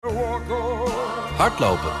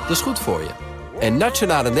Hardlopen, dat is goed voor je. En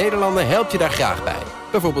Nationale Nederlanden helpt je daar graag bij.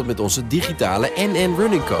 Bijvoorbeeld met onze digitale NN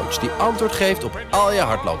Running Coach... die antwoord geeft op al je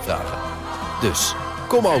hardloopvragen. Dus,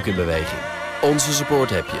 kom ook in beweging. Onze support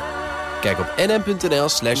heb je. Kijk op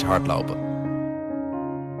nn.nl/hardlopen.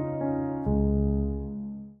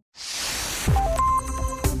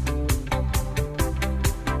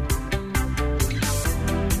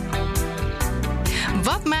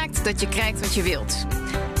 Wat maakt dat je krijgt wat je wilt?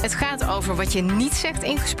 Het gaat over wat je niet zegt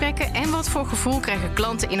in gesprekken... en wat voor gevoel krijgen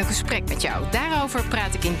klanten in een gesprek met jou. Daarover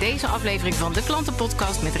praat ik in deze aflevering van de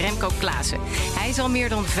Klantenpodcast met Remco Klaassen. Hij is al meer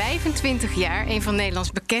dan 25 jaar een van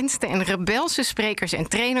Nederlands bekendste en rebelse sprekers en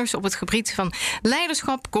trainers... op het gebied van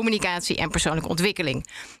leiderschap, communicatie en persoonlijke ontwikkeling.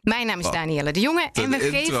 Mijn naam is Danielle de Jonge en we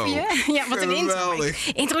geven je... Ja, wat een intro.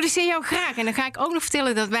 Ik introduceer jou graag en dan ga ik ook nog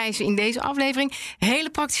vertellen... dat wij ze in deze aflevering hele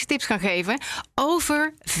praktische tips gaan geven...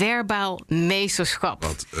 over verbaal meesterschap.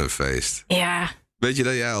 Wat een feest. Ja. Weet je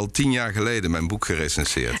dat jij al 10 jaar geleden mijn boek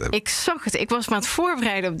gerecenseerd hebt? Ik zag het. Ik was me aan het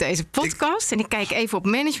voorbereiden op deze podcast. En ik kijk even op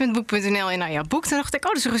managementboek.nl en naar jouw boek. Toen dacht ik,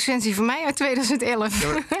 dat is een recensie van mij uit 2011.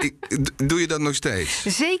 Ja, doe je dat nog steeds?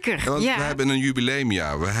 Zeker, Want ja. we hebben een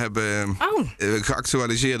jubileumjaar. We hebben een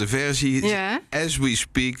geactualiseerde versie. Ja. As we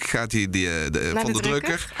speak gaat die van de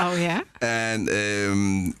drukker. Oh ja.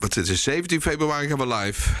 En wat is het? 17 februari gaan we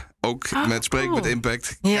live. Ook met Spreken met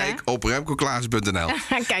Impact. Ja. Kijk op remcoklaassen.nl.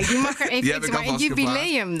 Kijk, die mag er even iets. Maar een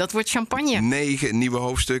jubileum, dat wordt champagne. 9 nieuwe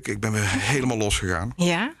hoofdstukken. Ik ben weer helemaal losgegaan.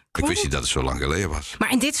 Ja. Ik wist niet dat het zo lang geleden was. Maar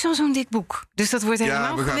en dit is wel zo'n dik boek. Dus dat wordt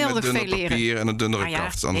helemaal geweldig veel leren. Ja, we gaan met dunner papier en een dunnere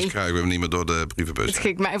kaft. Anders krijgen we hem niet meer door de brievenbus. Het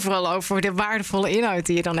ging mij vooral over de waardevolle inhoud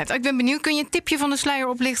die je dan hebt. Ik ben benieuwd, kun je een tipje van de sluier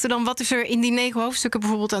oplichten... dan wat is er in die 9 hoofdstukken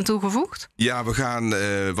bijvoorbeeld aan toegevoegd? Ja, we gaan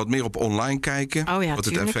wat meer op online kijken. Wat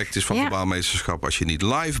het effect is van verbaal meesterschap als je niet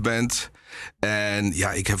live bent. En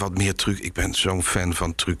ja, ik heb wat meer truc. Ik ben zo'n fan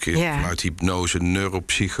van trucken vanuit hypnose,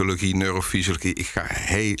 neuropsychologie, neurofysiologie. Ik ga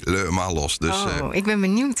helemaal los. Dus, ik ben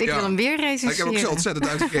benieuwd. Ik wil hem weer recenseren. Ik heb ook zo ontzettend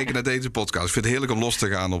uitgekeken naar deze podcast. Ik vind het heerlijk om los te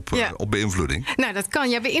gaan op beïnvloeding. Nou, dat kan.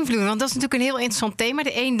 Ja, beïnvloeden. Want dat is natuurlijk een heel interessant thema.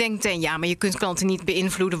 De een denkt meteen, ja, maar je kunt klanten niet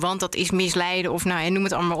beïnvloeden... want dat is misleiden of noem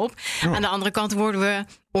het allemaal op. Ja. Aan de andere kant worden we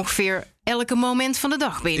ongeveer elke moment van de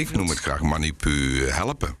dag beïnvloed. Ik noem het graag manipu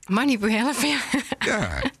helpen. Manipu helpen, ja.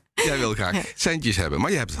 Ja. Jij wil graag centjes hebben,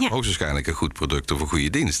 maar je hebt hoogstwaarschijnlijk een goed product of een goede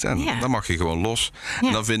dienst. En dan mag je gewoon los. Ja.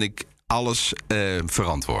 En dan vind ik alles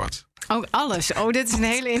verantwoord. Oh, alles. Oh, dit is een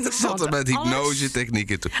hele interessante. Tot en met hypnose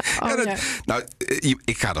technieken. Nou,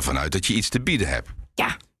 ik ga ervan uit dat je iets te bieden hebt.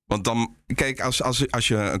 Ja. Want dan, kijk, als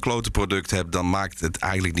je een klote product hebt... dan maakt het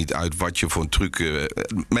eigenlijk niet uit wat je voor een truc...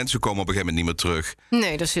 mensen komen op een gegeven moment niet meer terug.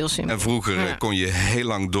 Nee, dat is heel simpel. En vroeger kon je heel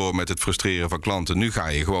lang door met het frustreren van klanten. Nu ga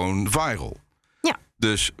je gewoon viral. Ja.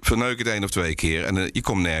 Dus verneuk het 1 of 2 keer en je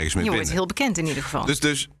komt nergens meer binnen. Je wordt heel bekend in ieder geval.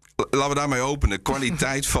 Dus laten we daarmee openen.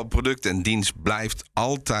 Kwaliteit van product en dienst blijft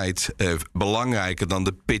altijd belangrijker... dan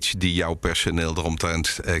de pitch die jouw personeel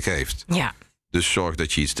eromtrent geeft. Ja. Dus zorg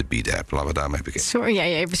dat je iets te bieden hebt. Laten we daarmee beginnen. Sorry,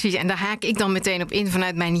 ja, precies. En daar haak ik dan meteen op in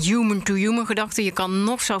vanuit mijn human-to-human gedachte. Je kan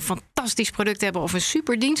nog zo'n fantastisch product hebben of een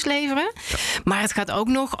super dienst leveren. Ja. Maar het gaat ook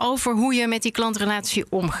nog over hoe je met die klantrelatie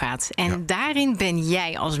omgaat. En daarin ben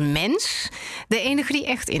jij als mens de enige die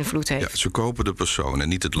echt invloed heeft. Ja, ze kopen de persoon en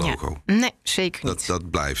niet het logo. Ja. Nee, zeker niet. Dat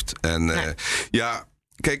blijft. En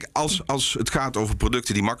kijk, als het gaat over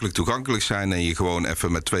producten die makkelijk toegankelijk zijn... en je gewoon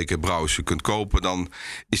even met 2 keer browsen kunt kopen... dan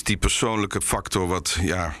is die persoonlijke factor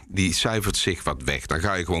die cijfert zich wat weg. Dan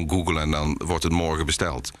ga je gewoon googlen en dan wordt het morgen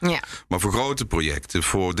besteld. Ja. Maar voor grote projecten,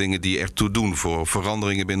 voor dingen die ertoe doen... voor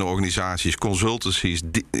veranderingen binnen organisaties, consultancies...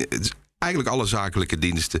 eigenlijk alle zakelijke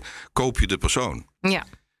diensten, koop je de persoon. Ja.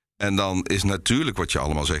 En dan is natuurlijk wat je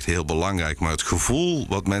allemaal zegt heel belangrijk... maar het gevoel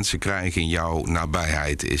wat mensen krijgen in jouw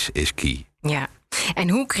nabijheid is key. Ja. En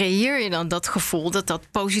hoe creëer je dan dat gevoel dat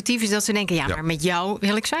dat positief is? Dat ze denken, maar met jou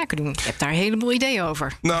wil ik zaken doen. Je hebt daar een heleboel ideeën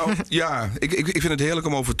over. Nou ik vind het heerlijk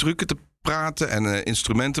om over trucken te praten en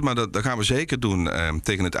instrumenten. Maar dat gaan we zeker doen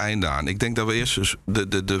tegen het einde aan. Ik denk dat we eerst dus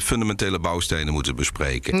de fundamentele bouwstenen moeten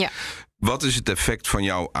bespreken. Ja. Wat is het effect van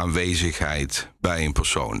jouw aanwezigheid bij een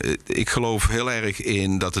persoon? Ik geloof heel erg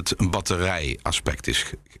in dat het een batterijaspect is.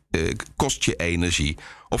 Kost je energie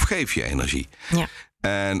of geef je energie? Ja.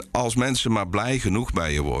 En als mensen maar blij genoeg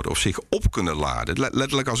bij je worden... of zich op kunnen laden...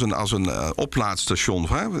 letterlijk als een oplaadstation...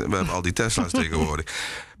 we hebben al die Tesla's tegenwoordig...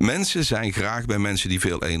 mensen zijn graag bij mensen die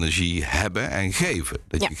veel energie hebben en geven.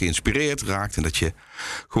 Dat je geïnspireerd raakt en dat je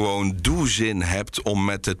gewoon doelzin hebt... om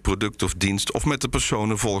met het product of dienst of met de persoon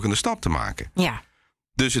een volgende stap te maken. Ja.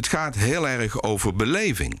 Dus het gaat heel erg over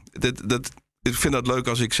beleving. ik vind dat leuk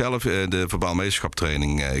als ik zelf de verbaal meesterschap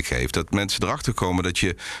training geef. Dat mensen erachter komen dat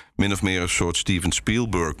je min of meer een soort Steven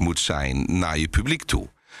Spielberg moet zijn naar je publiek toe.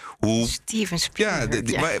 Steven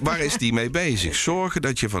Spielberg. Waar is die mee bezig? Zorgen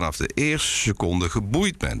dat je vanaf de eerste seconde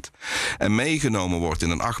geboeid bent. En meegenomen wordt in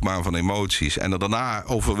een achtbaan van emoties. En er daarna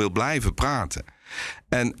over wil blijven praten.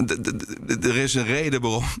 En er is een reden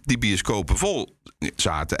waarom die bioscopen vol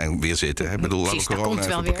zaten en weer zitten. Ik bedoel, precies, corona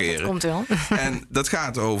even parkeren. Dat komt wel. En dat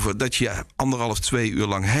gaat over dat je 1,5-2 uur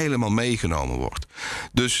lang helemaal meegenomen wordt.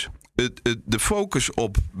 Dus de focus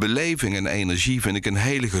op beleving en energie vind ik een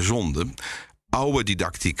hele gezonde. Oude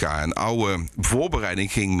didactica en oude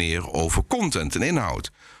voorbereiding ging meer over content en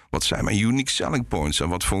inhoud. Wat zijn mijn unique selling points en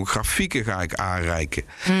wat voor grafieken ga ik aanreiken?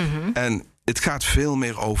 Mm-hmm. En het gaat veel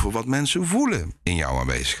meer over wat mensen voelen in jouw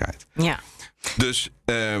aanwezigheid. Ja. Dus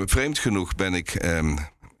vreemd genoeg ben ik een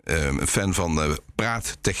fan van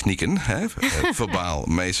praattechnieken, verbaal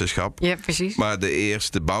meesterschap. Ja, precies. Maar de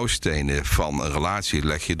eerste bouwstenen van een relatie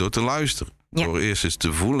leg je door te luisteren. Ja. Door eerst eens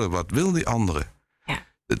te voelen, wat wil die andere?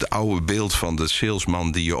 Het oude beeld van de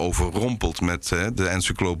salesman die je overrompelt met de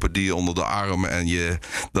encyclopedie onder de arm en je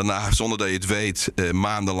daarna, zonder dat je het weet,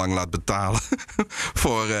 maandenlang laat betalen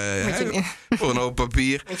voor een hoop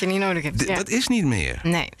papier. Wat je niet nodig hebt. Dat is niet meer.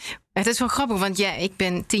 Nee. Het is wel grappig, want ik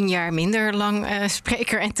ben 10 jaar minder lang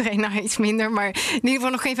spreker en trainer, iets minder. Maar in ieder geval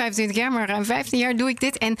nog geen 25 jaar, maar ruim 15 jaar doe ik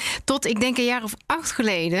dit. En tot, ik denk, een jaar of 8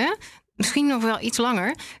 geleden, misschien nog wel iets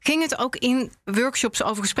langer, ging het ook in workshops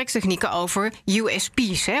over gesprekstechnieken over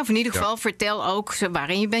USP's. Of in ieder geval vertel ook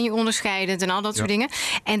waarin ben je onderscheidend en al dat soort dingen.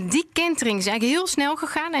 En die kentering is eigenlijk heel snel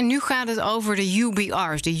gegaan. En nu gaat het over de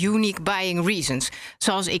UBR's, de Unique Buying Reasons.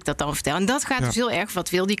 Zoals ik dat dan vertel. En dat gaat dus heel erg, wat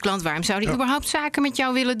wil die klant? Waarom zou die überhaupt zaken met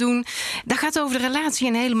jou willen doen? Dat gaat over de relatie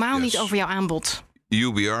en helemaal niet over jouw aanbod.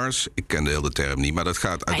 UBR's, ik ken de hele term niet, maar dat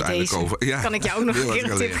gaat uiteindelijk over. Ja, kan ik jou ook nog een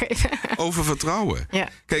keer een tip geven? Over vertrouwen. Ja.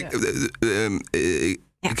 Kijk,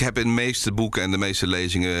 ik heb in de meeste boeken en de meeste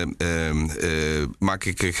lezingen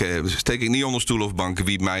steek ik niet onder stoel of banken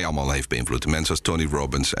wie mij allemaal heeft beïnvloed. Mensen als Tony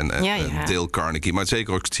Robbins en Dale Carnegie, maar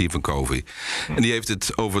zeker ook Stephen Covey. Ja. En die heeft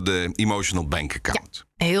het over de emotional bank account.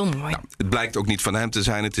 Ja, heel mooi. Nou, het blijkt ook niet van hem te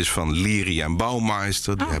zijn. Het is van Leary en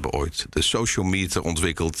Baumeister. Die hebben ooit de social meter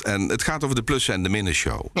ontwikkeld. En het gaat over de plussen en de minnen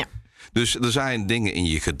show. Ja. Dus er zijn dingen in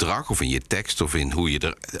je gedrag of in je tekst of in hoe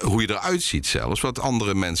je eruit ziet zelfs, wat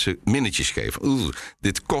andere mensen minnetjes geven.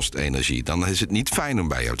 Dit kost energie, dan is het niet fijn om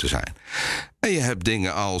bij jou te zijn. En je hebt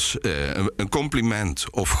dingen als een compliment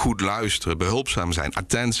of goed luisteren, behulpzaam zijn,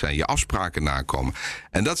 attent zijn, je afspraken nakomen.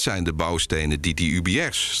 En dat zijn de bouwstenen die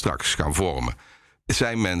UBR's straks gaan vormen.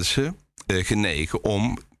 Zijn mensen genegen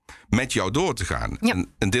om met jou door te gaan. Ja.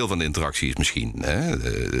 Een deel van de interactie is misschien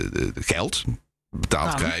geld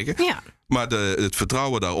betaald krijgen. Ja. Maar het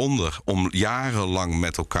vertrouwen daaronder om jarenlang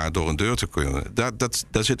met elkaar door een deur te kunnen,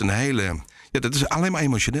 daar zit een hele. Ja, dat is alleen maar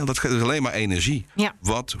emotioneel. Dat is alleen maar energie. Ja.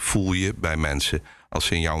 Wat voel je bij mensen als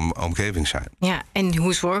ze in jouw omgeving zijn? Ja, en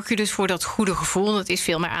hoe zorg je dus voor dat goede gevoel? Dat is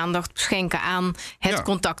veel meer aandacht schenken aan het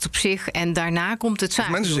contact op zich. En daarna komt het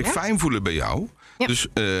zaken. Als mensen zich fijn voelen bij jou. Ja.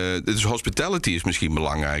 Dus hospitality is misschien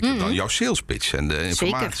belangrijker dan jouw sales pitch en de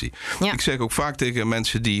informatie. Ja. Ik zeg ook vaak tegen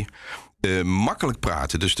mensen die makkelijk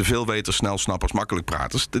praten, dus te veel weters, snelsnappers, makkelijk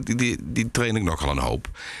praters, die train ik nogal een hoop.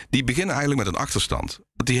 Die beginnen eigenlijk met een achterstand.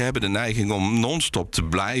 Die hebben de neiging om non-stop te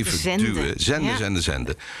blijven duwen.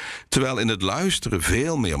 Zenden. Terwijl in het luisteren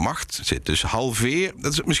veel meer macht zit. Dus halveer,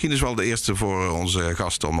 dat is misschien wel de eerste voor onze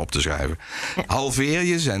gasten om op te schrijven. Ja. Halveer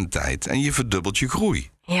je zendtijd en je verdubbelt je groei.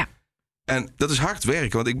 Ja. En dat is hard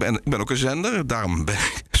werken, want ik ben ook een zender. Daarom ben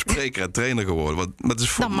ik spreker en trainer geworden. Maar het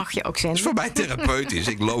is dan mag je ook zenden. Het is voor mij therapeutisch.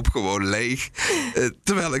 Ik loop gewoon leeg.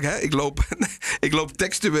 Terwijl ik loop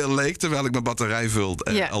textueel leeg, terwijl ik mijn batterij vul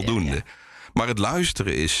aldoende. Ja. Maar het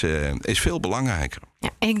luisteren is veel belangrijker. Ja,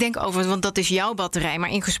 en ik denk overigens, want dat is jouw batterij, maar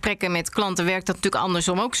in gesprekken met klanten werkt dat natuurlijk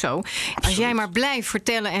andersom ook zo. Absoluut. Als jij maar blijft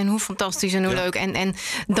vertellen en hoe fantastisch en hoe leuk, en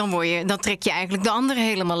dan trek je eigenlijk de anderen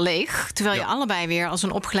helemaal leeg. Terwijl je allebei weer als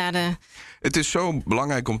een opgeladen. Het is zo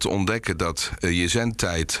belangrijk om te ontdekken dat je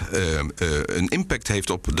zendtijd een impact heeft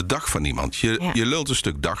op de dag van iemand. Je lult een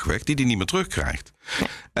stuk dag weg die niet meer terugkrijgt. Ja.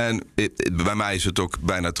 En bij mij is het ook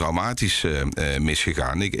bijna traumatisch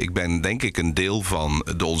misgegaan. Ik ben denk ik een deel van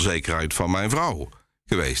de onzekerheid van mijn vrouw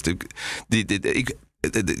geweest. Ik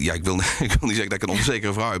wil niet zeggen dat ik een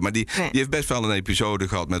onzekere vrouw heb, maar die heeft best wel een episode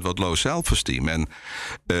gehad met wat low self-esteem. En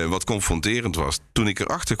wat confronterend was toen ik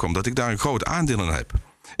erachter kwam dat ik daar een groot aandeel in heb.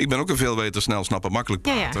 Ik ben ook een veel beter snel snappen, makkelijk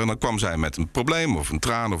prater. Ja. En dan kwam zij met een probleem of een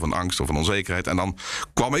traan of een angst of een onzekerheid. En dan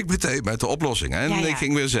kwam ik meteen met de oplossing. En ik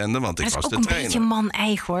ging weer zenden, want ik was de trainer. Dat is ook een beetje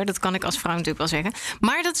man-eigen, hoor. Dat kan ik als vrouw natuurlijk wel zeggen.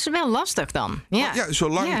 Maar dat is wel lastig dan. Ja,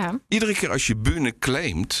 zolang iedere keer als je bühne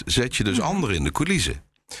claimt, zet je dus anderen in de coulissen.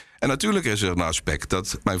 En natuurlijk is er een aspect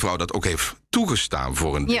dat mijn vrouw dat ook heeft toegestaan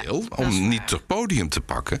voor een deel. Om niet het podium te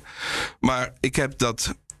pakken. Maar ik heb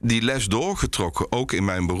die les doorgetrokken, ook in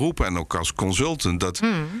mijn beroep en ook als consultant. Dat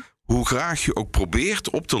hoe graag je ook probeert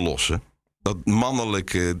op te lossen, dat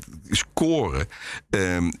mannelijke scoren.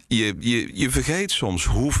 Je vergeet soms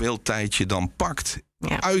hoeveel tijd je dan pakt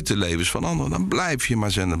uit de levens van anderen. Dan blijf je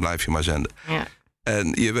maar zenden. Ja.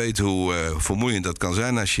 En je weet hoe vermoeiend dat kan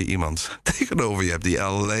zijn als je iemand tegenover je hebt die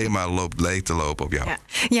alleen maar loopt leeg te lopen op jou.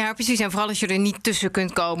 Ja, precies. En vooral als je er niet tussen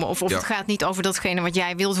kunt komen. Of het gaat niet over datgene wat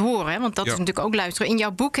jij wilt horen. Hè? Want dat is natuurlijk ook luisteren. In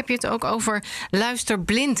jouw boek heb je het ook over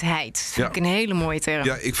luisterblindheid. Dat vind ik een hele mooie term.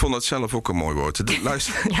 Ja, ik vond dat zelf ook een mooi woord.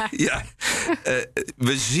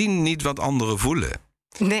 We zien niet wat anderen voelen.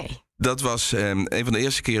 Nee. Dat was een van de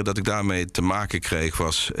eerste keren dat ik daarmee te maken kreeg,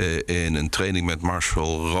 was in een training met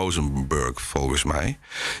Marshall Rosenberg, volgens mij.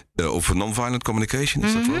 Over nonviolent communication,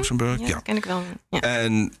 is dat Rosenberg? Ja, dat ken ik wel. Ja.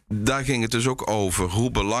 En daar ging het dus ook over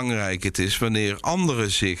hoe belangrijk het is wanneer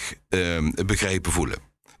anderen zich begrepen voelen.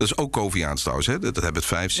 Dat is ook Coviaans trouwens, hè? Dat hebben het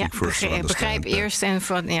 5 seek first. Begrijp eerst en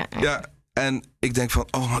van. Ja. En ik denk van,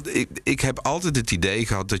 ik heb altijd het idee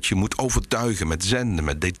gehad dat je moet overtuigen met zenden,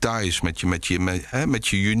 met details, met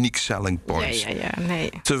je unique selling points.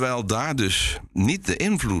 Nee. Terwijl daar dus niet de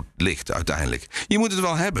invloed ligt uiteindelijk. Je moet het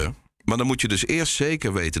wel hebben, maar dan moet je dus eerst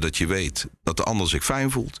zeker weten dat je weet dat de ander zich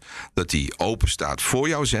fijn voelt. Dat hij open staat voor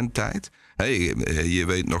jouw zendtijd. Je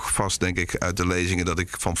weet nog vast, denk ik, uit de lezingen dat ik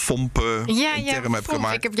van fompen een term heb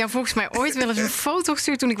gemaakt. Ik heb jou volgens mij ooit wel eens een foto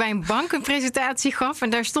gestuurd toen ik bij een bank een presentatie gaf. En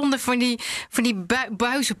daar stonden van die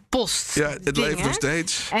buizenpost. Ja, het leeft nog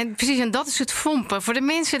steeds. En precies, en dat is het fompen. Voor de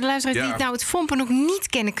mensen, de luisteraars die het fompen nog niet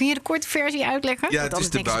kennen, kun je de korte versie uitleggen? Ja, het is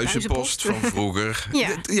de buizenpost van vroeger.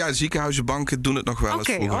 Ziekenhuizenbanken doen het nog wel eens.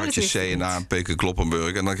 Vroeger had je CNA, P.K.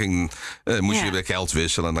 Kloppenburg. En dan moest je weer geld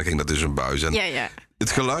wisselen en dan ging dat dus een buis. En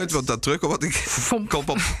het geluid wat daar terug, wat ik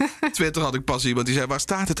op Twitter had ik pas iemand die zei, waar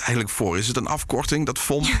staat het eigenlijk voor? Is het een afkorting, dat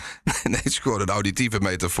FOMP? Nee, het is gewoon een auditieve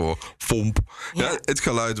metafoor. FOMP. Ja, het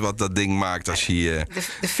geluid wat dat ding maakt als je...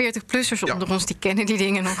 De 40-plussers onder ons, die kennen die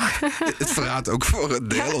dingen nog. Het verraadt ook voor een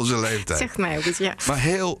deel onze leeftijd. Zegt mij ook iets, Maar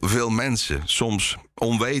heel veel mensen, soms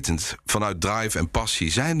onwetend, vanuit drive en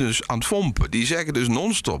passie, zijn dus aan het fompen. Die zeggen dus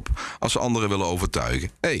non-stop, als ze anderen willen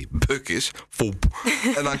overtuigen, buk is, fomp.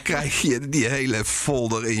 En dan krijg je die hele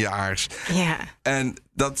folder in je aars. Ja. En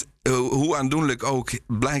dat, hoe aandoenlijk ook,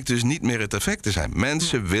 blijkt dus niet meer het effect te zijn.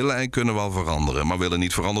 Mensen willen en kunnen wel veranderen, maar willen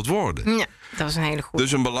niet veranderd worden. Ja, dat is een hele goede.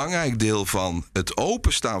 Dus een belangrijk deel van het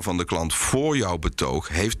openstaan van de klant voor jouw betoog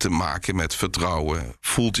heeft te maken met vertrouwen.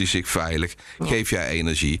 Voelt hij zich veilig? Geef jij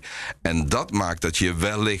energie? En dat maakt dat je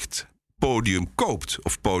wellicht podium koopt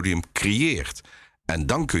of podium creëert. En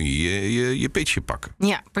dan kun je je pitchje pakken.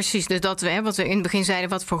 Ja, precies. Dus wat we in het begin zeiden,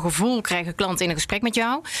 wat voor gevoel krijgen klanten in een gesprek met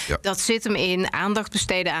jou? Ja. Dat zit hem in aandacht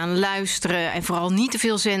besteden aan luisteren en vooral niet te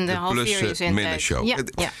veel zenden. Halveer je zendtijd.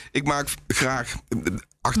 Ja. Ik maak graag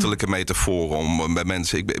achterlijke metaforen om bij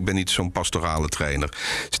mensen. Ik ben niet zo'n pastorale trainer.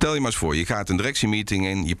 Stel je maar eens voor, je gaat een directiemeeting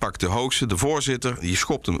in, je pakt de hoogste, de voorzitter, je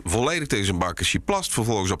schopt hem volledig tegen zijn bakkes, je plast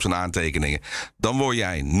vervolgens op zijn aantekeningen. Dan word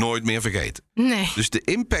jij nooit meer vergeten. Nee. Dus de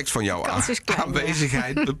impact van jouw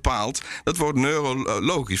aanwezigheid bepaalt, dat wordt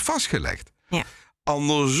neurologisch vastgelegd. Ja.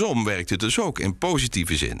 Andersom werkt het dus ook in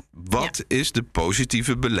positieve zin. Wat is de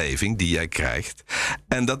positieve beleving die jij krijgt?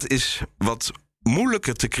 En dat is wat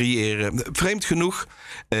moeilijker te creëren. Vreemd genoeg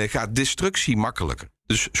gaat destructie makkelijker.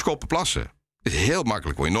 Dus schoppen, plassen is heel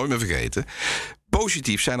makkelijk, word je nooit meer vergeten.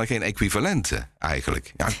 Positief zijn er geen equivalenten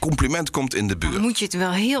eigenlijk. Ja, een compliment komt in de buurt. Dan moet je het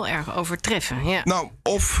wel heel erg overtreffen. Ja. Nou,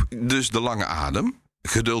 of dus de lange adem.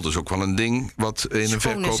 Geduld is ook wel een ding wat in een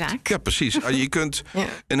verkoop... zaak. Ja, precies. Je kunt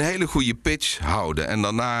een hele goede pitch houden en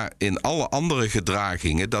daarna in alle andere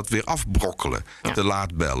gedragingen dat weer afbrokkelen. Ja. Te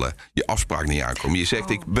laat bellen, je afspraak niet aankomen. Je zegt,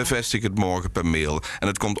 ik bevestig het morgen per mail en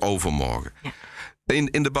het komt overmorgen. Ja.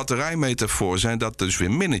 In de batterijmetafoor zijn dat dus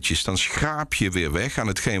weer minnetjes. Dan schraap je weer weg aan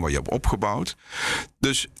hetgeen wat je hebt opgebouwd.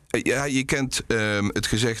 Dus je kent het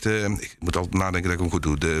gezegde... Ik moet altijd nadenken dat ik hem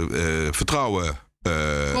goed doe. Vertrouwen...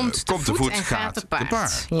 komt te voet en gaat te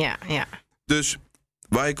paard. Ja. Dus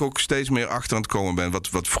waar ik ook steeds meer achter aan het komen ben...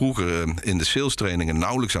 wat vroeger in de sales trainingen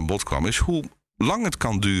nauwelijks aan bod kwam... is hoe lang het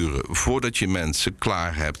kan duren voordat je mensen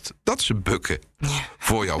klaar hebt... dat ze bukken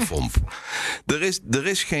voor jouw fomp. Er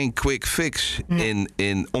is geen quick fix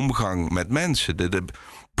in omgang met mensen.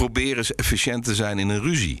 probeer eens efficiënt te zijn in een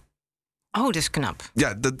ruzie. Oh, dat is knap.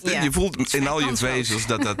 Ja, je voelt in al je vezels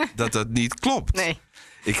dat niet klopt. Nee.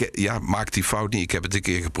 Maak die fout niet. Ik heb het een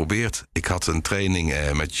keer geprobeerd. Ik had een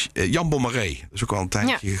training met Jan Bommeré. Dat is ook al een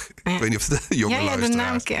tijdje. Ja. Ik weet niet of de jonge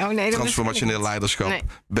luisteraars. Transformationeel leiderschap,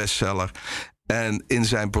 bestseller. En in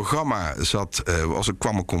zijn programma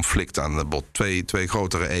kwam een conflict aan de bod. Twee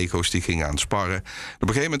grotere ego's die gingen aan het sparren. Op een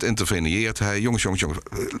gegeven moment interveneert hij. Jongens.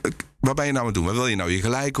 Wat ben je nou aan het doen? Wat wil je nou? Je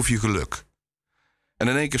gelijk of je geluk? En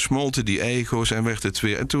in één keer smolten die ego's en werd het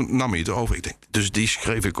weer. En toen nam hij het over. Ik denk, dus die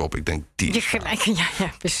schreef ik op. Ik denk, die. Je gelijk, ja,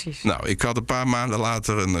 precies. Nou, ik had een paar maanden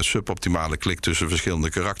later een suboptimale klik tussen verschillende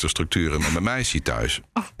karakterstructuren met mijn meisje thuis.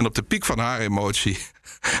 Oh. En op de piek van haar emotie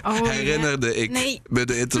herinnerde ik me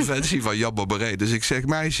de interventie van Jan Bommeré. Dus ik zeg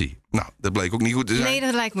meisje. Nou, dat bleek ook niet goed te zijn. Nee,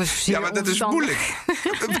 dat lijkt me zeer Ja, maar dat is moeilijk.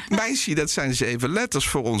 Meisje, dat zijn 7 letters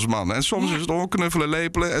voor ons mannen. En soms is het ook knuffelen,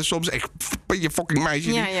 lepelen. En soms echt, je fucking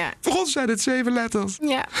meisje. Ja. Voor ons zijn het 7 letters.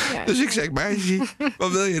 Ja. Dus ik zeg, meisje,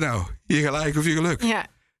 wat wil je nou? Je gelijk of je geluk? Ja.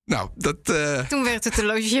 Nou, dat... Toen werd het de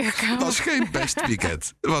logeerkamer. Het was geen best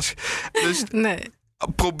weekend. Nee.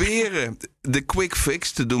 Proberen de quick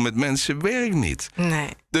fix te doen met mensen werkt niet. Nee.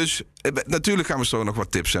 Dus natuurlijk gaan we zo nog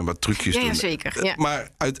wat tips en wat trucjes doen. Ja, zeker. Ja. Maar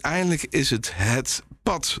uiteindelijk is het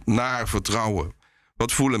pad naar vertrouwen.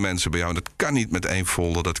 Wat voelen mensen bij jou? Dat kan niet met 1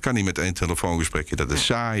 folder, dat kan niet met 1 telefoongesprekje. Dat is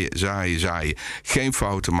zaaien. Geen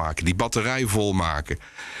fouten maken, die batterij volmaken.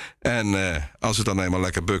 En als het dan eenmaal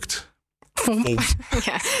lekker bukt...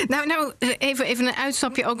 Ja. Nou, even een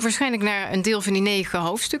uitstapje ook waarschijnlijk naar een deel van die 9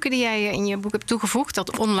 hoofdstukken die jij in je boek hebt toegevoegd,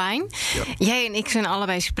 dat online. Ja. Jij en ik zijn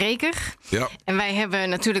allebei spreker. Ja. En wij hebben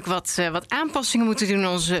natuurlijk wat aanpassingen moeten doen in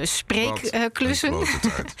onze spreekklussen.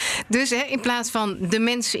 Dus in plaats van de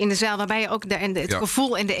mensen in de zaal, waarbij je ook het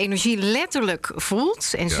gevoel en de energie letterlijk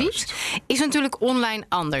voelt en ziet, is natuurlijk online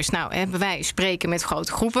anders. Nou, hebben wij spreken met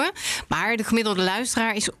grote groepen, maar de gemiddelde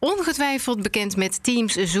luisteraar is ongetwijfeld bekend met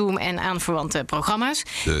Teams, Zoom en aanverwante programma's.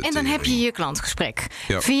 En dan heb je je klantgesprek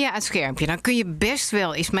via het schermpje. Dan kun je best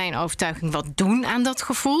wel, is mijn overtuiging, wat doen aan dat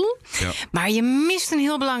gevoel. Ja. Maar je mist een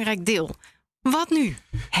heel belangrijk deel. Wat nu?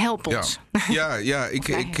 Help ons.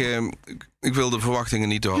 Ik wil de verwachtingen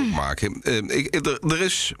niet te hoog maken. Er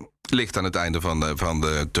is licht aan het einde van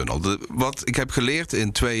de tunnel. Wat ik heb geleerd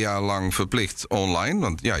in 2 jaar lang verplicht online,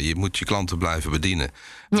 want je moet je klanten blijven bedienen.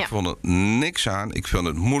 Ja. Ik vond er niks aan. Ik vond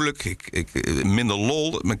het moeilijk. Minder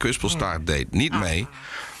lol. Mijn kwispelstaart deed niet mee.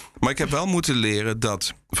 Maar ik heb wel moeten leren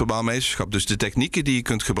dat verbaal meesterschap, dus de technieken die je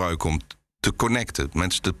kunt gebruiken om te connecten,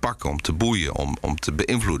 mensen te pakken, om te boeien, om te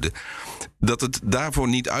beïnvloeden, dat het daarvoor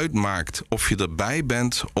niet uitmaakt of je erbij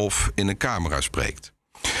bent of in een camera spreekt.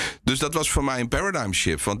 Dus dat was voor mij een paradigm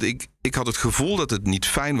shift. Want ik had het gevoel dat het niet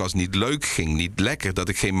fijn was, niet leuk ging, niet lekker, dat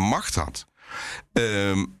ik geen macht had.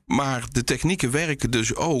 Maar de technieken werken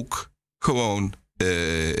dus ook gewoon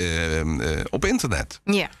op internet.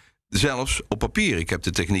 Ja. Zelfs op papier. Ik heb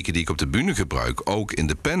de technieken die ik op de bühne gebruik ook in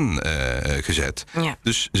de pen gezet. Ja.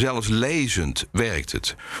 Dus zelfs lezend werkt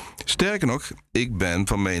het. Sterker nog, ik ben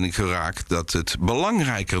van mening geraakt dat het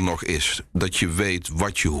belangrijker nog is dat je weet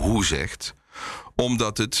wat je hoe zegt,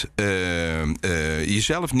 omdat het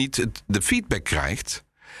jezelf niet de feedback krijgt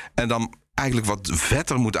en dan eigenlijk wat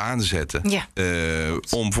vetter moet aanzetten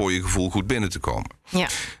om voor je gevoel goed binnen te komen. Ja.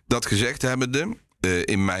 Dat gezegd hebbende,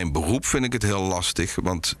 in mijn beroep vind ik het heel lastig,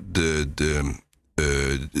 want de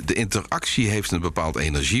interactie heeft een bepaald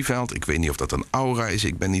energieveld. Ik weet niet of dat een aura is.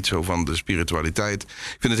 Ik ben niet zo van de spiritualiteit.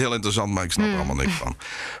 Ik vind het heel interessant, maar ik snap er allemaal niks van.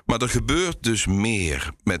 Maar er gebeurt dus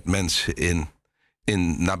meer met mensen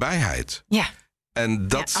in nabijheid. Ja. En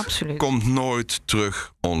dat komt nooit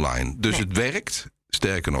terug online. Dus het werkt.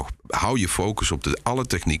 Sterker nog, hou je focus op alle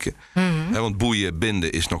technieken. Mm-hmm. Want boeien,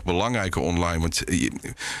 binden is nog belangrijker online. Want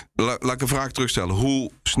laat ik een vraag terugstellen.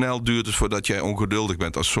 Hoe snel duurt het voordat jij ongeduldig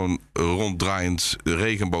bent als zo'n ronddraaiend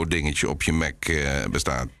regenboogdingetje op je Mac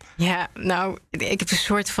bestaat? Ja, nou, ik heb een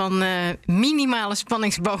soort van minimale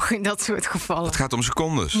spanningsboog in dat soort gevallen. Het gaat om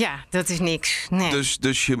secondes. Ja, dat is niks. Nee. Dus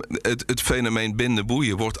het fenomeen binden,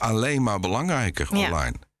 boeien wordt alleen maar belangrijker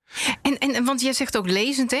online. En want jij zegt ook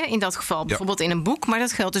lezend in dat geval, bijvoorbeeld in een boek, maar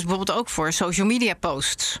dat geldt dus bijvoorbeeld ook voor social media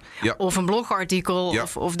posts of een blogartikel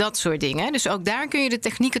of dat soort dingen. Dus ook daar kun je de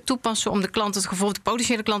technieken toepassen om de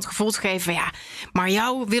potentiële klant het gevoel te geven van maar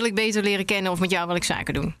jou wil ik beter leren kennen of met jou wil ik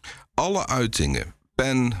zaken doen. Alle uitingen,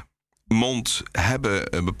 pen, mond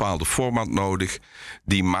hebben een bepaalde format nodig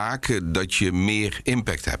die maken dat je meer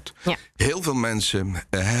impact hebt. Ja. Heel veel mensen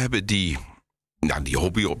hebben die Nou, die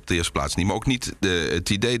hobby op de eerste plaats niet, maar ook niet het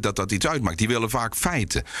idee dat dat iets uitmaakt. Die willen vaak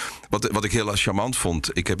feiten. Wat ik heel charmant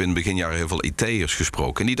vond, ik heb in het beginjaren heel veel IT'ers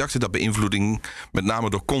gesproken. En die dachten dat beïnvloeding met name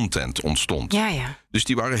door content ontstond. Ja. Dus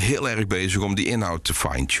die waren heel erg bezig om die inhoud te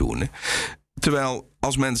fine-tunen. Terwijl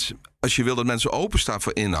als je wil dat mensen openstaan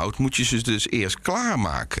voor inhoud, moet je ze dus eerst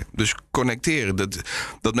klaarmaken. Dus connecteren.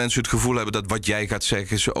 Dat mensen het gevoel hebben dat wat jij gaat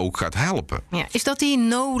zeggen ze ook gaat helpen. Ja, is dat die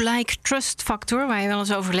know-like-trust factor waar je wel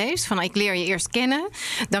eens over leest? Van ik leer je eerst kennen,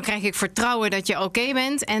 dan krijg ik vertrouwen dat je oké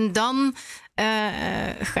bent en dan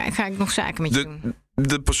ga ik nog zaken met je doen.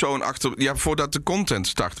 De persoon voordat de content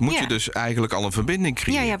start, moet je dus eigenlijk al een verbinding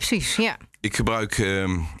creëren. Ja, precies. Ja. Ik gebruik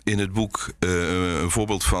in het boek een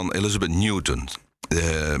voorbeeld van Elizabeth Newton.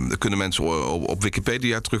 Dat kunnen mensen op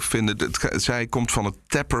Wikipedia terugvinden. Zij komt van het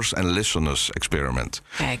Tappers and Listeners experiment.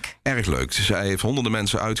 Kijk. Erg leuk. Zij heeft honderden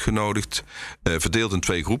mensen uitgenodigd, verdeeld in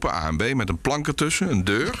 2 groepen, A en B, met een plank ertussen, een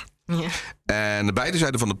deur. Ja. En aan beide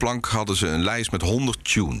zijden van de plank hadden ze een lijst met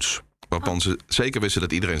 100 tunes. Waarvan ze zeker wisten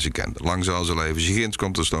dat iedereen ze kende. Lang zal ze leven. Zigins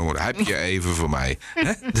komt er stomen. Heb je even voor mij?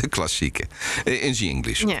 De klassieke. In the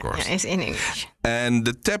English, of course. Ja, is in English. En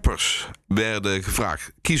de tappers werden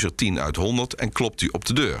gevraagd, kies er 10 uit 100 en klopt u op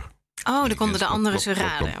de deur. Oh, dan konden de anderen ze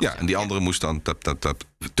raden. Ja, en die andere moest dan tap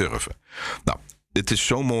turven. Nou, het is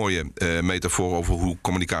zo'n mooie metafoor over hoe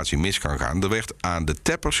communicatie mis kan gaan. Er werd aan de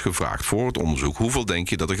tappers gevraagd voor het onderzoek, hoeveel denk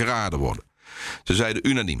je dat er geraden worden? Ze zeiden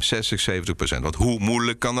unaniem, 60-70%. Want hoe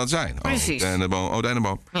moeilijk kan dat zijn? Precies.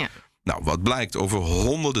 Denneboom. Ja. Nou, wat blijkt over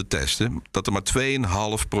honderden testen, dat er maar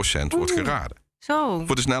 2,5% wordt geraden. Zo.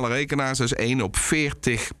 Voor de snelle rekenaars is 1 op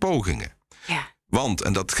 40 pogingen. Ja. Want,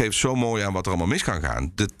 en dat geeft zo mooi aan wat er allemaal mis kan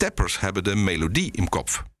gaan, de tappers hebben de melodie in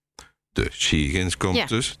kop. Dus Siegins komt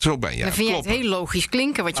dus, zo ben je. Dan vind je het heel logisch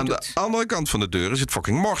klinken wat je doet. Aan de andere kant van de deur is het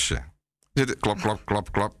fucking morsen. Zit klap, klap,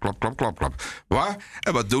 klap, klap, klap, klap, klap, klap. Waar?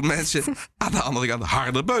 En wat doen mensen? Aan de andere kant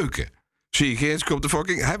harder beuken. Zie je geen komt de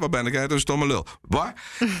fucking... waar ben ik uit? Een stomme lul. Waar?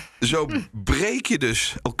 Zo breek je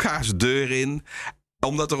dus elkaars deur in,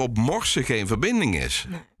 omdat er op morsen geen verbinding is.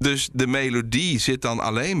 Nee. Dus de melodie zit dan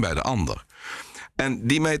alleen bij de ander. En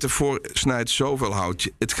die metafoor snijdt zoveel hout.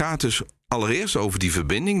 Het gaat dus allereerst over die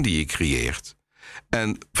verbinding die je creëert.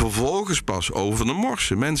 En vervolgens pas over de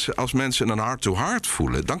morsen. Als mensen een heart-to-heart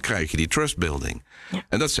voelen, dan krijg je die trust-building. Ja.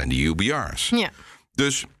 En dat zijn die UBR's. Ja.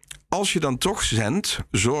 Dus als je dan toch zendt,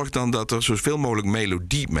 zorg dan dat er zoveel mogelijk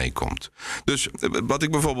melodie meekomt. Dus wat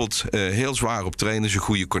ik bijvoorbeeld heel zwaar op train is een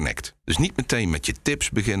goede connect. Dus niet meteen met je tips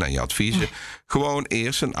beginnen en je adviezen. Nee. Gewoon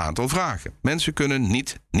eerst een aantal vragen. Mensen kunnen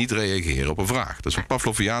niet reageren op een vraag. Dat is een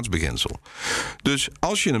Pavloviaans beginsel. Dus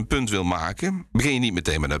als je een punt wil maken, begin je niet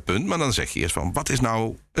meteen met dat punt, maar dan zeg je eerst van, wat is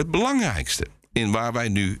nou het belangrijkste in waar wij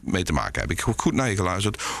nu mee te maken hebben? Ik heb goed naar je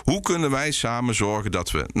geluisterd. Hoe kunnen wij samen zorgen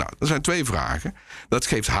dat we... Nou, er zijn 2 vragen. Dat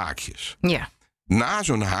geeft haakjes. Ja. Na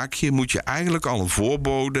zo'n haakje moet je eigenlijk al een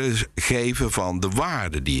voorbode geven van de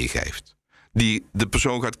waarde die je geeft. Die de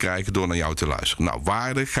persoon gaat krijgen door naar jou te luisteren. Nou,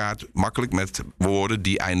 waarde gaat makkelijk met woorden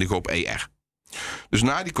die eindigen op ER. Dus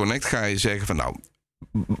na die connect ga je zeggen van, nou,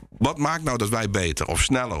 wat maakt nou dat wij beter of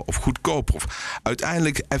sneller of goedkoper of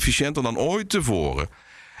uiteindelijk efficiënter dan ooit tevoren?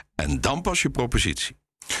 En dan pas je propositie.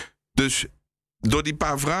 Dus door die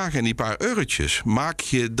paar vragen en die paar eurotjes maak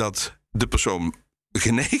je dat de persoon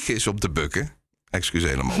genegen is om te bukken. Excuseer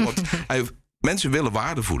helemaal. Want mensen willen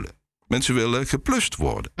waarde voelen. Mensen willen geplust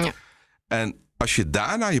worden. Ja. En als je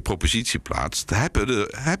daarna je propositie plaatst,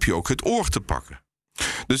 heb je ook het oor te pakken.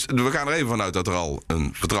 Dus we gaan er even vanuit dat er al een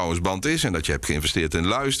vertrouwensband is en dat je hebt geïnvesteerd in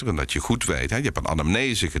luisteren, dat je goed weet. Je hebt een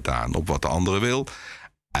anamnese gedaan op wat de andere wil.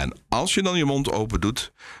 En als je dan je mond open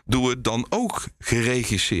doet, doe het dan ook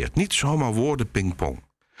geregisseerd. Niet zomaar woorden pingpong.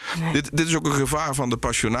 Nee. Dit is ook een gevaar van de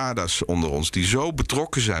passionadas onder ons, die zo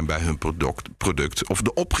betrokken zijn bij hun product, of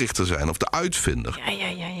de oprichter zijn, of de uitvinder.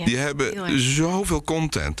 Ja. Die hebben zoveel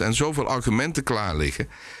content en zoveel argumenten klaar liggen.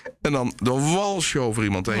 En dan wals je over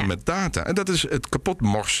iemand heen met data. En dat is het kapot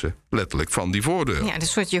morsen, letterlijk, van die voordeur. Ja,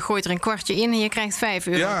 dus je gooit er een kwartje in en je krijgt €5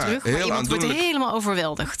 terug. Maar iemand wordt helemaal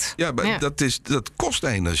overweldigd. Ja, maar dat kost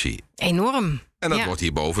energie. Enorm. En dat wordt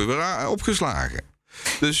hierboven weer opgeslagen.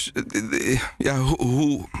 Dus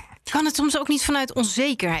hoe... Kan het soms ook niet vanuit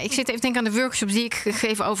onzekerheid? Ik zit even denken aan de workshops die ik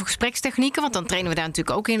geef over gesprekstechnieken. Want dan trainen we daar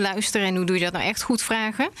natuurlijk ook in luisteren. En hoe doe je dat nou echt goed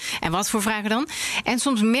vragen? En wat voor vragen dan? En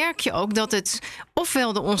soms merk je ook dat het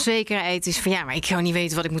ofwel de onzekerheid is van, maar ik ga niet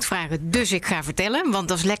weten wat ik moet vragen, dus ik ga vertellen. Want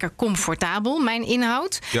dat is lekker comfortabel, mijn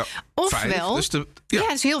inhoud. Ja, ofwel, veilig,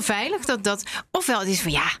 het is heel veilig. Ofwel het is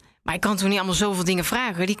van, Maar ik kan toch niet allemaal zoveel dingen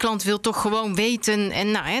vragen? Die klant wil toch gewoon weten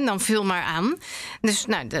en dan vul maar aan. Dus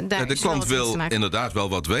de klant wil inderdaad wel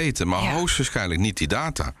wat weten, maar hoogstwaarschijnlijk niet die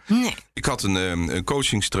data. Nee. Ik had een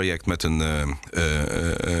coachingstraject met een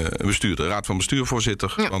bestuurder, raad van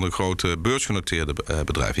bestuurvoorzitter van een grote beursgenoteerde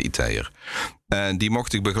bedrijf, IT'er. En die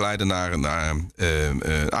mocht ik begeleiden naar een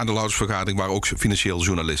aandeelhoudersvergadering waar ook financieel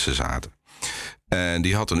journalisten zaten. En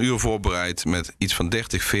die had een uur voorbereid met iets van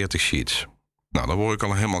 30, 40 sheets. Nou, dan word ik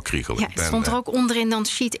al helemaal kriegelig. Ja, het stond er ook onderin dan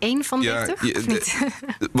sheet 1 van 30?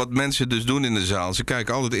 Wat mensen dus doen in de zaal, ze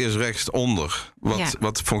kijken altijd eerst rechts onder.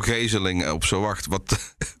 Wat Von Geeseling op zo wacht.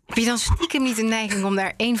 Heb je dan stiekem niet de neiging om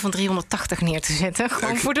daar 1 van 380 neer te zetten?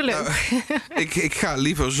 Gewoon voor de leuk. Ik ga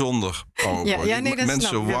liever zonder PowerPoint.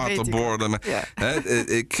 Mensen waterboarden.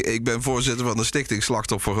 Ik ben voorzitter van de Stichting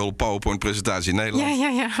Slachtofferhulp PowerPoint-presentatie Nederland.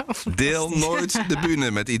 Ja. Deel nooit de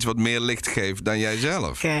bühne met iets wat meer licht geeft dan jij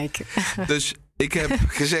zelf. Kijk. Dus ik heb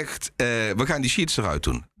gezegd, we gaan die sheets eruit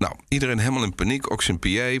doen. Nou, iedereen helemaal in paniek, ook zijn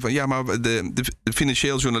PA. Van maar de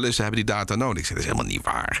financieel journalisten hebben die data nodig. Ik zeg, dat is helemaal niet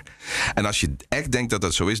waar. En als je echt denkt dat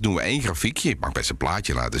dat zo is, doen we 1 grafiekje. Ik mag best een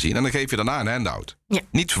plaatje laten zien. En dan geef je daarna een handout. Ja.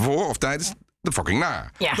 Niet voor of tijdens de fucking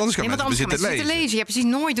na. Ja. Anders gaan mensen zitten lezen. Ja, precies,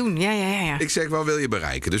 nooit doen. Ja. Ik zeg, wat wil je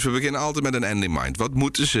bereiken? Dus we beginnen altijd met een end in mind. Wat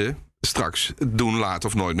moeten ze straks doen, laten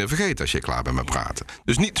of nooit meer vergeten als je klaar bent met praten?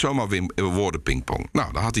 Dus niet zomaar woorden pingpong.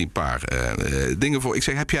 Nou, daar had hij een paar dingen voor. Ik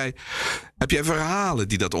zeg, heb jij verhalen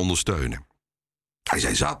die dat ondersteunen? Hij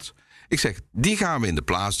zei, zat. Ik zeg, die gaan we in de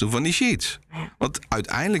plaats doen van die sheets. Want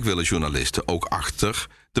uiteindelijk willen journalisten ook achter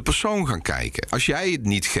de persoon gaan kijken. Als jij het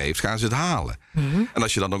niet geeft, gaan ze het halen. Mm-hmm. En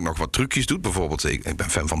als je dan ook nog wat trucjes doet, bijvoorbeeld, ik ben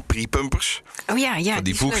fan van pre-pumpers. Oh ja, van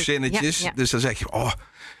die voegzinnetjes. Ja. Dus dan zeg je,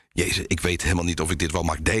 jezus, ik weet helemaal niet of ik dit wel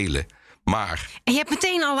mag delen. Maar en je hebt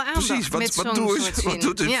meteen alle aandacht. Precies, wat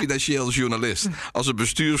doet een financieel journalist? Als een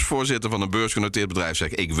bestuursvoorzitter van een beursgenoteerd bedrijf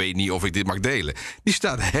zegt, ik weet niet of ik dit mag delen. Die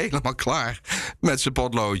staat helemaal klaar met zijn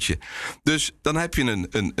potloodje. Dus dan heb je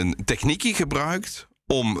een techniekje gebruikt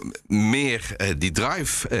om meer die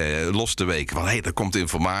drive los te weken. Van er komt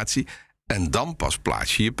informatie. En dan pas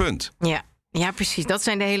plaats je punt. Ja, precies. Dat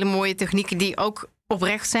zijn de hele mooie technieken die ook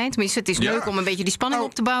oprecht zijn. Tenminste, het is leuk om een beetje die spanning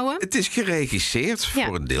op te bouwen. Het is geregisseerd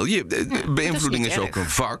voor een deel. Beïnvloeding is ook een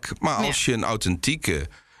vak. Maar als je een authentieke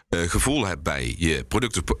gevoel hebt bij je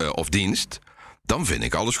product of dienst, dan vind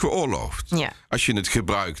ik alles geoorloofd. Ja. Als je het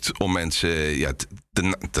gebruikt om mensen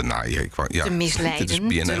te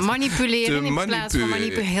misleiden, te manipuleren in plaats van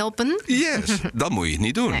helpen. Yes, dan moet je het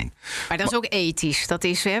niet doen. Nee. Maar dat is ook ethisch. Dat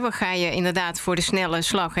is, ga je inderdaad voor de snelle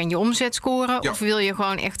slag en je omzet scoren? Ja. Of wil je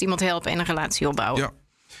gewoon echt iemand helpen en een relatie opbouwen? Ja.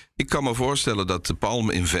 Ik kan me voorstellen dat de Palm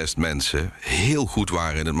Invest mensen heel goed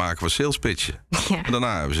waren in het maken van sales pitchen. Ja. En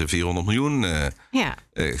daarna hebben ze 400 miljoen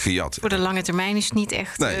gejat. Voor de lange termijn is het niet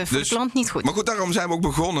echt voor de klant niet goed. Maar goed, daarom zijn we ook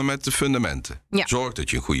begonnen met de fundamenten. Ja. Zorg dat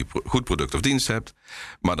je een goed product of dienst hebt.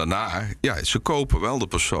 Maar daarna, ze kopen wel de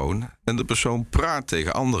persoon. En de persoon praat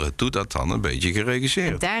tegen anderen. Doe dat dan een beetje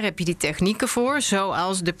geregisseerd. En daar heb je die technieken voor.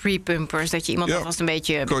 Zoals de pre-pumpers. Dat je iemand alvast een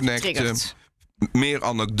beetje triggert. Meer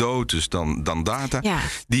anekdotes dan data. Ja.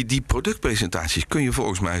 Die productpresentaties kun je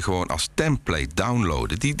volgens mij gewoon als template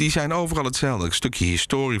downloaden. Die zijn overal hetzelfde. Een stukje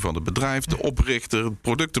historie van het bedrijf, de oprichter, het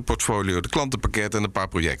productenportfolio, de klantenpakket en een paar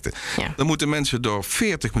projecten. Ja. Dan moeten mensen door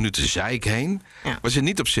 40 minuten zeik heen, waar ze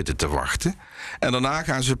niet op zitten te wachten. En daarna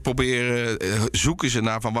gaan ze proberen, zoeken ze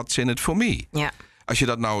naar van what's in it for me. Ja. Als je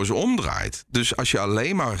dat nou eens omdraait. Dus als je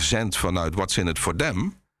alleen maar zendt vanuit what's in it for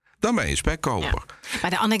them, dan ben je spekkoper. Ja. Maar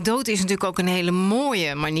de anekdote is natuurlijk ook een hele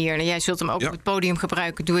mooie manier. En jij zult hem ook op het podium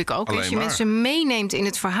gebruiken, doe ik ook. Als je mensen meeneemt in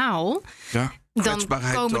het verhaal, dan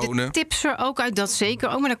komen de tips er ook uit. Dat zeker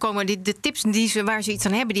ook. Maar dan komen de tips waar ze iets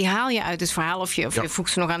aan hebben, die haal je uit het verhaal. Of je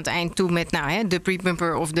voegt ze nog aan het eind toe met de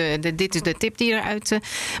pre-pumper of dit is de tip die eruit.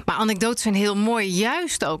 Maar anekdotes zijn heel mooi,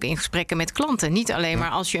 juist ook in gesprekken met klanten. Niet alleen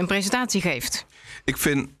maar als je een presentatie geeft.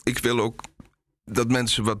 Ik wil ook dat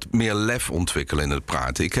mensen wat meer lef ontwikkelen in het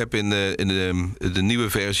praten. Ik heb in de nieuwe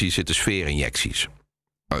versie zitten sfeerinjecties.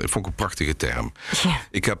 Dat vond ik een prachtige term. Ja.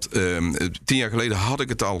 Ik heb 10 jaar geleden had ik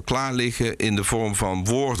het al klaar liggen in de vorm van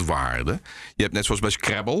woordwaarden. Je hebt net zoals bij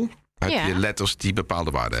Scrabble, heb je letters die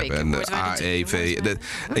bepaalde waarden hebben. En A, E, V.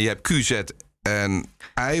 En je hebt Q, Z en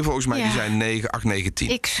I, volgens mij, die zijn 9, 8, 9,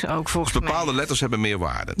 10. X ook, volgens mij. Bepaalde letters hebben meer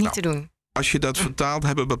waarde. Niet te doen. Als je dat vertaalt,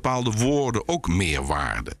 hebben bepaalde woorden ook meer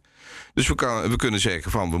waarde. Dus we kunnen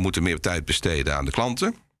zeggen van we moeten meer tijd besteden aan de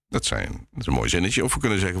klanten. Dat is een mooi zinnetje. Of we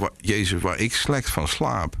kunnen zeggen, Jezus, waar ik slecht van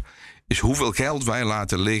slaap, is hoeveel geld wij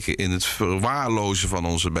laten liggen in het verwaarlozen van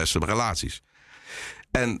onze beste relaties.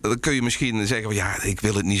 En dan kun je misschien zeggen, ik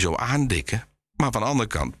wil het niet zo aandikken. Maar van de andere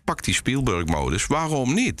kant, pak die Spielberg-modus.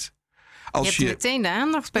 Waarom niet? hebt meteen de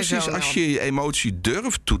aandacht bij zo'n. Als je je emotie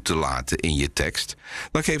durft toe te laten in je tekst,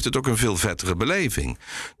 dan geeft het ook een veel vettere beleving.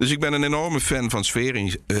 Dus ik ben een enorme fan van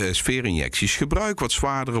sfeerinjecties. Gebruik wat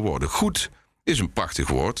zwaardere woorden. Goed is een prachtig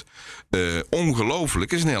woord.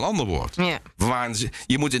 Ongelooflijk is een heel ander woord. Ja.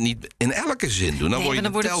 Je moet het niet in elke zin doen. Dan word je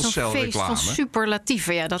een telcelreclame. Van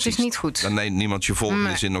superlatieven. Ja, dat is niet goed. Dan neemt niemand je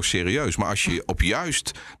volgende zin nog serieus. Maar als je op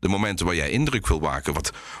juist de momenten waar jij indruk wil maken,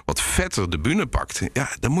 wat vetter de bühne pakt, ja,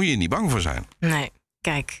 daar moet je niet bang voor zijn. Nee,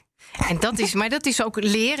 kijk. En dat is ook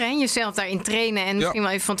leren en jezelf daarin trainen. En misschien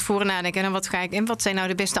wel even van tevoren nadenken. En wat ga ik? En wat zijn nou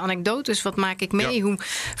de beste anekdotes? Wat maak ik mee? Ja. Hoe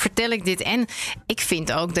vertel ik dit? En ik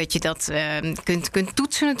vind ook dat je dat kunt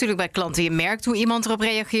toetsen natuurlijk bij klanten. Je merkt hoe iemand erop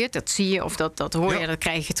reageert. Dat zie je of dat hoor je, dat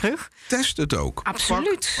krijg je terug. Test het ook.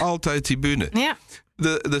 Absoluut. Pak altijd die bühne. Ja.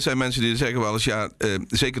 Er zijn mensen die zeggen wel eens,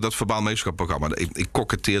 zeker dat verbaal meesterschapprogramma. Ik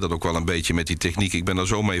koketteer dat ook wel een beetje met die techniek. Ik ben er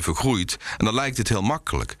zo mee vergroeid. En dan lijkt het heel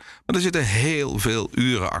makkelijk. Maar er zitten heel veel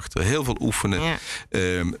uren achter. Heel veel oefenen.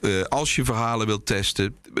 Ja. Als je verhalen wilt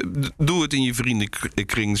testen, doe het in je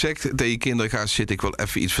vriendenkring. Zeg tegen je kinderen, ga zitten, ik wil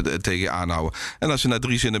even iets tegen je aanhouden. En als ze na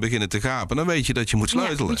 3 zinnen beginnen te gapen, dan weet je dat je moet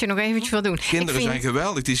sleutelen. Ja, moet je nog eventjes wat doen. Kinderen zijn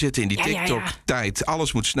geweldig, die zitten in die TikTok-tijd.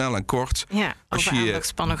 Alles moet snel en kort. Ja, als je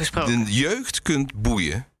aandachtspannen gesproken. De jeugd kunt boeien,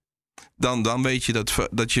 dan weet je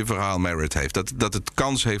dat je verhaal merit heeft. Dat het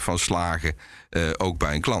kans heeft van slagen, ook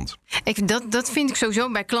bij een klant. Dat vind ik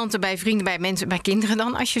sowieso bij klanten, bij vrienden, bij mensen, bij kinderen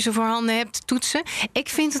dan, als je ze voorhanden hebt, toetsen. Ik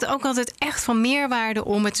vind het ook altijd echt van meerwaarde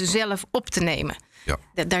om het zelf op te nemen.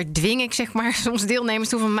 Ja. Daar dwing ik zeg maar soms deelnemers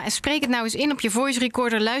toe van, spreek het nou eens in op je voice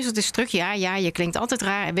recorder, luister het eens terug. Ja, je klinkt altijd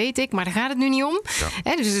raar, weet ik, maar daar gaat het nu niet om.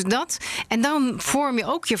 Ja. Dus dat. En dan vorm je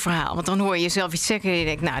ook je verhaal. Want dan hoor je jezelf iets zeggen en je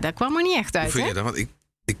denkt, nou, dat kwam er niet echt uit. Hoe vind je dat? Want ik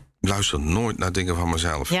luister nooit naar dingen van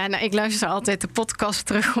mezelf. Ja, nou, ik luister altijd de podcast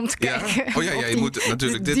terug om te kijken. Oh ja, je moet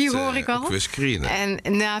natuurlijk dit hoor ik al. weer screenen.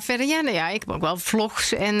 En verder, ik heb ook wel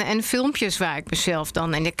vlogs en filmpjes waar ik mezelf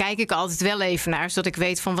dan. En daar kijk ik altijd wel even naar, zodat ik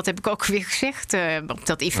weet van wat heb ik ook weer gezegd op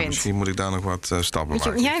dat event. Misschien moet ik daar nog wat stappen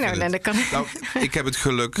maken. Ja, dat kan. Nou, ik heb het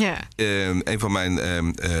geluk. Een van mijn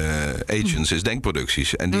agents is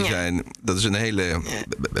Denkproducties. En dat is een hele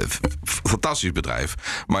fantastisch bedrijf.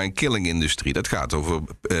 Maar een killing-industrie, dat gaat over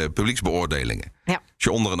publieksbeoordelingen. Ja. Als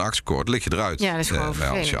je onder een aks scoort, lig je eruit. Ja, dat is gewoon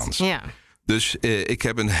vervelend. Ja. Dus ik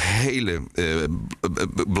heb een hele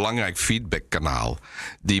belangrijk feedbackkanaal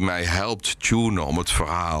die mij helpt tunen om het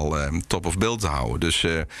verhaal top of bill te houden. Dus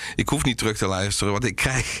ik hoef niet terug te luisteren, want ik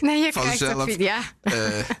krijg vanzelf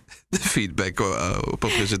de feedback op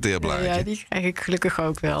een presenteerblaadje. Ja, die krijg ik gelukkig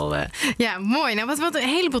ook wel. Ja, mooi. Nou, wat een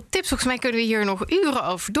heleboel tips. Volgens mij kunnen we hier nog uren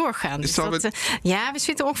over doorgaan. Dus we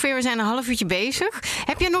zitten ongeveer, we zijn een half uurtje bezig.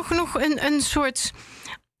 Heb je nog een soort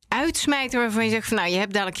uitsmijter waarvan je zegt van, je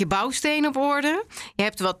hebt dadelijk je bouwsteen op orde. Je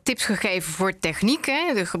hebt wat tips gegeven voor techniek.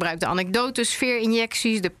 De gebruikte anekdotes,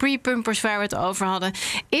 sfeerinjecties, de pre-pumpers waar we het over hadden.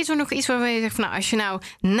 Is er nog iets waarvan je zegt van, als je nou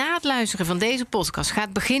na het luisteren van deze podcast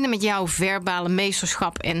gaat beginnen met jouw verbale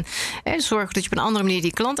meesterschap en zorgen dat je op een andere manier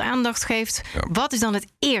die klant aandacht geeft. Ja. Wat is dan het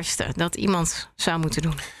eerste dat iemand zou moeten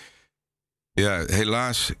doen? Ja,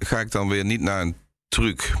 helaas ga ik dan weer niet naar een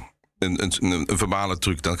truc. Een verbale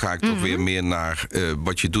truc, dan ga ik toch weer meer naar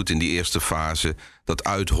wat je doet in die eerste fase. Dat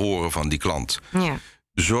uithoren van die klant. Ja.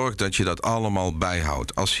 Zorg dat je dat allemaal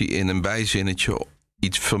bijhoudt. Als hij in een bijzinnetje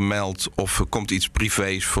iets vermeldt of er komt iets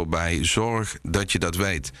privés voorbij, zorg dat je dat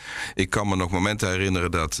weet. Ik kan me nog momenten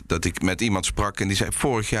herinneren dat ik met iemand sprak en die zei,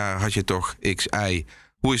 vorig jaar had je toch XY.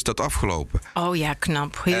 Hoe is dat afgelopen? Oh ja,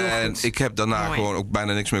 knap. Heel goed. Ik heb daarna gewoon ook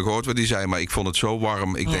bijna niks meer gehoord wat hij zei. Maar ik vond het zo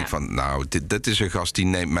warm. Ik denk van, nou, dit is een gast die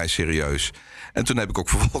neemt mij serieus. En toen heb ik ook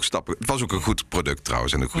vervolgstappen. Het was ook een goed product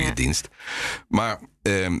trouwens en een goede dienst. Maar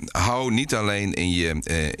hou niet alleen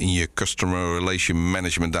in je Customer Relation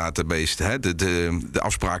Management database de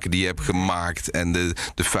afspraken die je hebt gemaakt en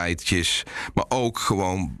de feitjes. Maar ook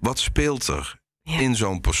gewoon, wat speelt er? Ja. In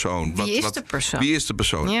zo'n persoon. Wie is de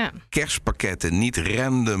persoon? Ja. Kerstpakketten, niet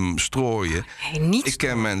random strooien. Ik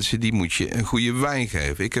ken mensen die moet je een goede wijn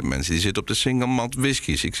geven. Ik heb mensen die zitten op de single malt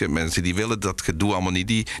whiskies. Ik heb mensen die willen dat gedoe allemaal niet.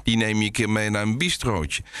 Die neem je een keer mee naar een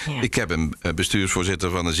bistrootje. Ja. Ik heb een bestuursvoorzitter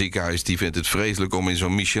van een ziekenhuis die vindt het vreselijk om in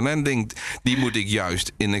zo'n Michelin-ding. Die moet ik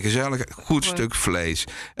juist in een gezellig goed stuk vlees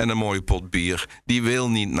en een mooie pot bier. Die wil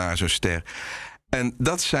niet naar zo'n ster. En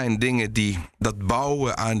dat zijn dingen dat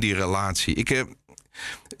bouwen aan die relatie.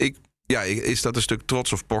 Is dat een stuk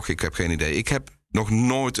trots of poch? Ik heb geen idee. Ik heb nog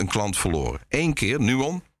nooit een klant verloren. 1 keer,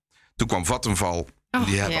 Nuon. Toen kwam Vattenfall.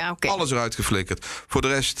 Die hebben alles eruit geflikkerd. Voor de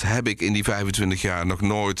rest heb ik in die 25 jaar nog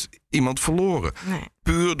nooit iemand verloren. Nee.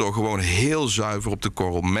 Puur door gewoon heel zuiver op de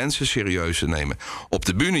korrel mensen serieus te nemen. Op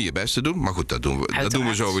de bühne je best te doen. Maar goed, dat doen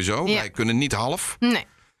we sowieso. Ja. Wij kunnen niet half. Nee.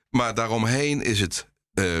 Maar daaromheen is het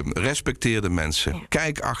respecteer de mensen. Ja.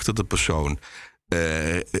 Kijk achter de persoon.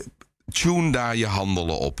 Tune daar je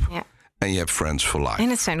handelen op. Ja. En je hebt Friends for Life. En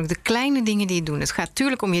het zijn ook de kleine dingen die je doet. Het gaat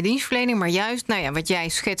natuurlijk om je dienstverlening, maar juist, wat jij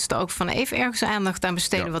schetst ook van even ergens aandacht aan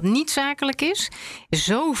besteden wat niet zakelijk is,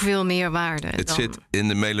 zoveel meer waarde. Het zit in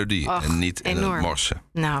de melodie en niet in het morsen.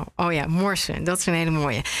 Nou, morsen, dat is een hele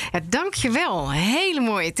mooie. Ja, dank-je-wel. Hele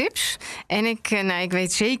mooie tips. En ik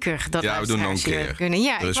weet zeker dat we doen nog een keer. Kunnen.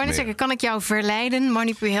 Ja, ik wou net zeggen, kan ik jou verleiden?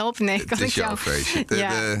 Help? Nee, kan het is jouw feestje.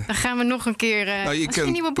 Dan gaan we nog een keer je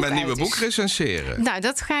kunt mijn nieuwe boek recenseren. Nou,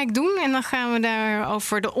 dat ga ik doen. En dan gaan we daar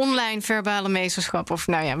over de online verbale meesterschap.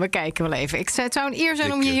 We kijken wel even. Het zou een eer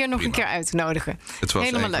zijn om je hier nog een keer uit te nodigen. Het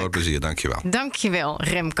was een groot plezier, dankjewel. Dankjewel,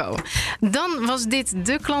 Remco. Dan was dit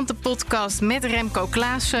de Klantenpodcast met Remco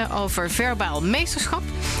Klaassen over verbaal meesterschap.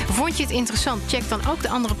 Vond je het interessant? Check dan ook de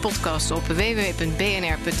andere podcasts op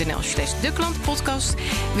www.bnr.nl/deklantenpodcast.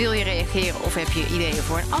 Wil je reageren of heb je ideeën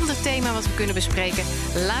voor een ander thema wat we kunnen bespreken?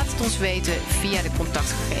 Laat het ons weten via de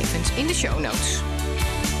contactgegevens in de show notes.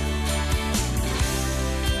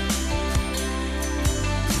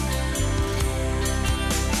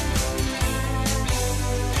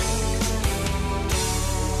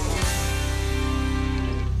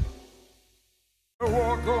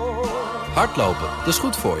 Hardlopen, dat is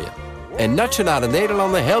goed voor je. En Nationale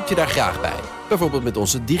Nederlanden helpt je daar graag bij. Bijvoorbeeld met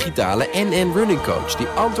onze digitale NN Running Coach, die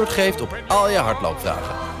antwoord geeft op al je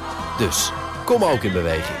hardloopvragen. Dus, kom ook in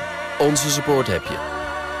beweging. Onze support heb je.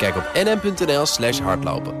 Kijk op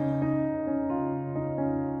nn.nl/hardlopen.